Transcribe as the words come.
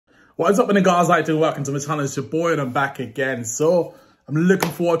What is up, guys? How you doing? Welcome to my channel. It's your boy and I'm back again. So I'm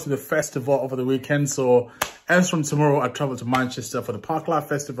looking forward to the festival over the weekend. So as from tomorrow, I travel to Manchester for the Parklife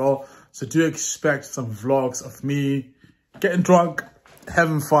Festival. So do expect some vlogs of me getting drunk,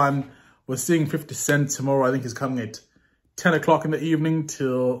 having fun. We're seeing 50 Cent tomorrow. I think he's coming at 10 o'clock in the evening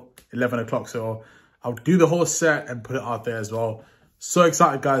till 11 o'clock. So I'll do the whole set and put it out there as well. So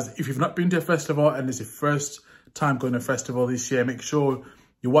excited, guys. If you've not been to a festival and it's your first time going to a festival this year, make sure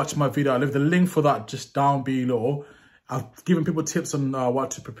you watch my video. I'll leave the link for that just down below. I've given people tips on what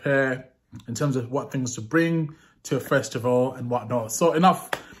to prepare in terms of what things to bring to a festival and whatnot. So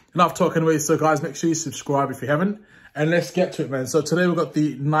enough talking away. So guys, make sure you subscribe if you haven't. And let's get to it, man. So today we've got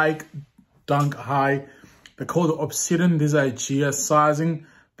the Nike Dunk High. They're called the Obsidian. These are GS sizing.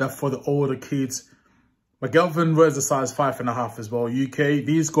 They're for the older kids. My girlfriend wears a size 5.5 as well, UK.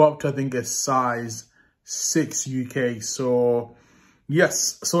 These go up to, I think, a size 6 UK. So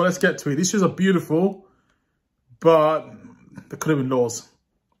yes, so let's get to it. These shoes are beautiful, but they could have been lows.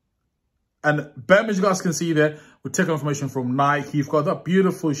 And bam, as you guys can see there, we take information from Nike. You've got that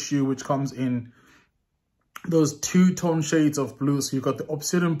beautiful shoe, which comes in those two-tone shades of blue. So you've got the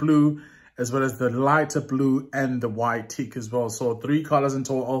Obsidian blue, as well as the lighter blue and the white teak as well. So 3 colors in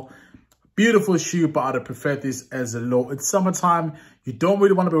total. Beautiful shoe, but I'd prefer this as a low. It's summertime. You don't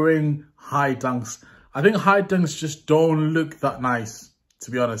really want to be wearing high dunks. I think high dunks just don't look that nice,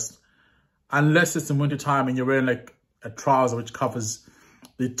 to be honest. Unless it's in winter time and you're wearing like a trouser which covers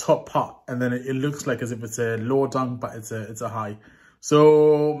the top part, and then it looks like as if it's a low dunk, but it's a high.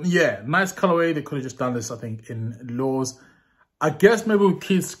 So yeah, nice colorway. They could have just done this, I think, in lows. I guess maybe with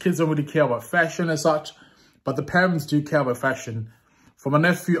kids don't really care about fashion as such, but the parents do care about fashion. For my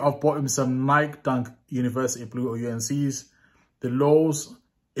nephew, I've bought him some Nike Dunk University Blue or UNCs. The lows,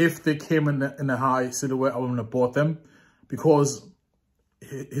 if they came in the high silhouette, I wouldn't have bought them, because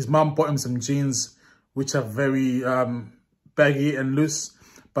his mum bought him some jeans which are very baggy and loose,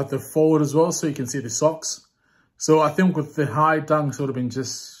 but they fold as well, so you can see the socks. So I think with the high dunks, it would have been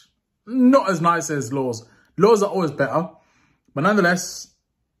just not as nice as lows. Lows are always better, but nonetheless,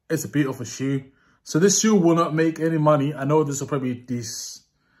 it's a beautiful shoe. So this shoe will not make any money. I know this will probably,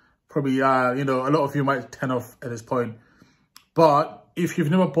 you know, a lot of you might turn off at this point. But if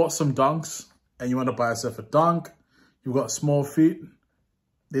you've never bought some dunks and you want to buy yourself a dunk, you've got small feet,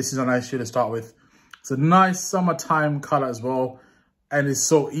 this is a nice shoe to start with. It's a nice summertime color as well. And it's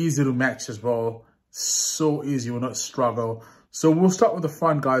so easy to match as well. So easy, you will not struggle. So we'll start with the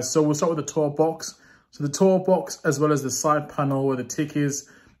front, guys. So we'll start with the toe box. So the toe box, as well as the side panel where the tick is,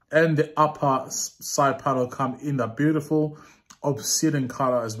 and the upper side panel come in that beautiful obsidian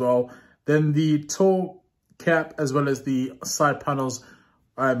color as well. Then the toe cap, as well as the side panels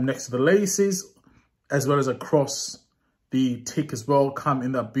next to the laces, as well as across the tick as well, come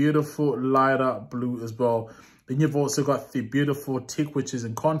in that beautiful lighter blue as well. Then you've also got the beautiful tick, which is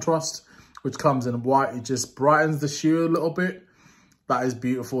in contrast, which comes in white. It just brightens the shoe a little bit. That is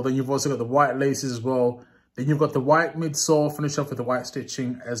beautiful. Then you've also got the white laces as well. Then you've got the white midsole, finish off with the white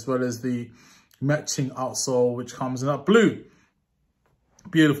stitching, as well as the matching outsole, which comes in that blue.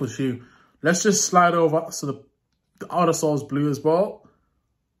 Beautiful shoe. Let's just slide over. So the outer sole is blue as well.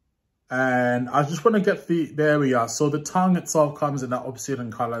 And I just want to get there we are. So the tongue itself comes in that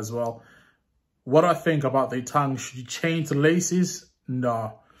obsidian color as well. What do I think about the tongue? Should you change the laces?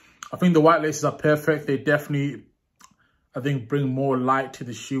 No. I think the white laces are perfect. They definitely, I think, bring more light to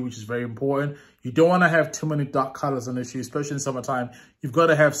the shoe, which is very important. You don't want to have too many dark colors on the shoe, especially in summertime. You've got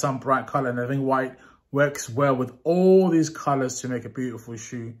to have some bright color, and I think white works well with all these colors to make a beautiful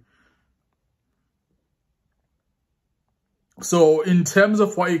shoe. So in terms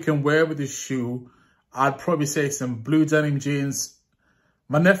of what you can wear with this shoe, I'd probably say some blue denim jeans.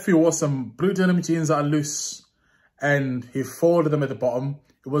 My nephew wore some blue denim jeans that are loose, and he folded them at the bottom.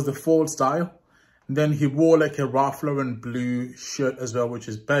 It was the fold style. And then he wore like a Ralph Lauren blue shirt as well, which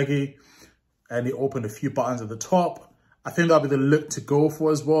is baggy. And he opened a few buttons at the top. I think that'll be the look to go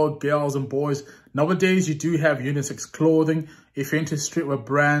for as well, girls and boys. Nowadays, you do have unisex clothing. If you're into streetwear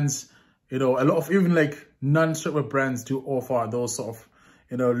brands, you know, a lot of even like non-streetwear brands do offer those sort of,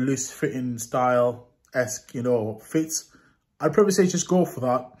 you know, loose fitting style-esque, you know, fits. I'd probably say just go for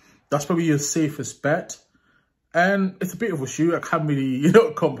that. That's probably your safest bet. And it's a beautiful shoe. I can't really, you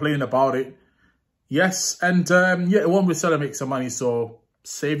know, complain about it. Yes, and yeah, it won't be selling, make some money, so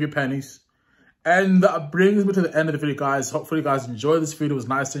save your pennies. And that brings me to the end of the video, guys. Hopefully you guys enjoyed this video. It was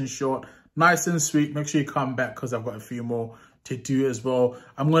nice and short, nice and sweet. Make sure you come back, because I've got a few more to do as well.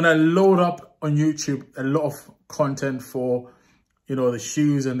 I'm going to load up on YouTube a lot of content for, you know, the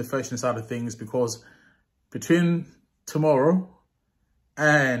shoes and the fashion side of things, because between tomorrow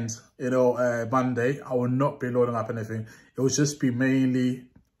and, you know, Monday, I will not be loading up anything. It will just be mainly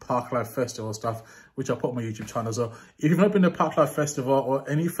Parklife Festival stuff, which I'll put on my YouTube channel. So if you've not been to Parklife Festival or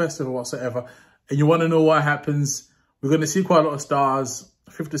any festival whatsoever, and you want to know what happens, we're going to see quite a lot of stars.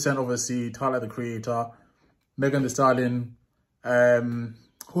 50 Cent obviously, Tyler the Creator, Megan Thee Stallion.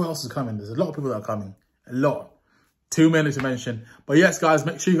 Who else is coming? There's a lot of people that are coming. A lot. Too many to mention. But yes, guys,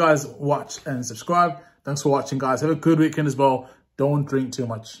 make sure you guys watch and subscribe. Thanks for watching, guys. Have a good weekend as well. Don't drink too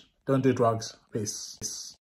much. Don't do drugs. Peace.